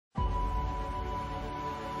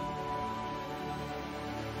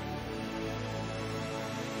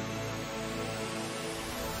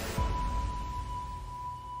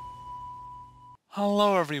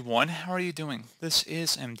Hello everyone, how are you doing? This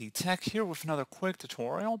is MD Tech here with another quick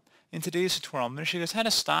tutorial. In today's tutorial, I'm going to show you guys how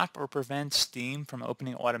to stop or prevent Steam from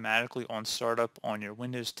opening automatically on startup on your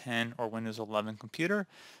Windows 10 or Windows 11 computer.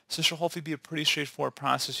 So this should hopefully be a pretty straightforward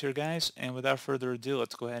process here, guys, and without further ado,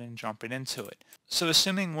 let's go ahead and jump right into it. So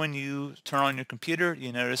assuming when you turn on your computer,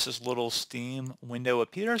 you notice this little Steam window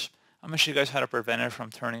appears, I'm going to show you guys how to prevent it from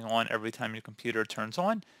turning on every time your computer turns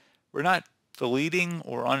on. We're not deleting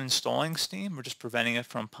or uninstalling Steam. We're just preventing it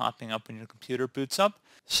from popping up when your computer boots up.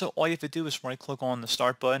 So all you have to do is right click on the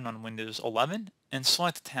Start button on Windows 11 and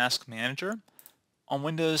select Task Manager. On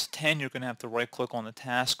Windows 10, you're going to have to right click on the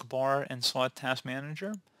taskbar and select Task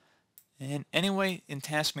Manager. And anyway, in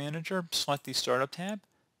Task Manager, select the Startup tab,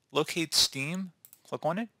 locate Steam, click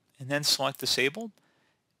on it, and then select Disable.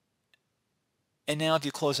 And now if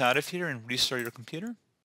you close out of here and restart your computer,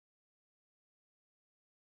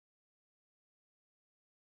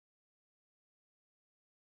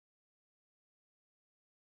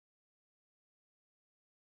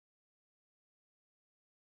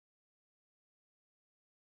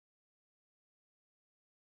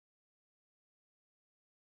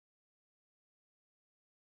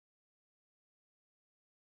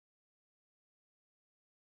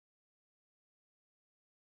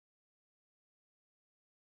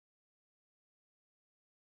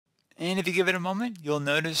 and if you give it a moment, you'll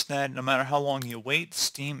notice that no matter how long you wait,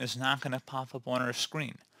 Steam is not going to pop up on our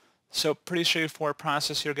screen. So pretty straightforward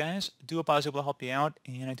process here, guys. I do hope I was able to help you out,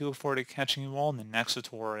 and I do look forward to catching you all in the next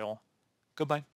tutorial. Goodbye.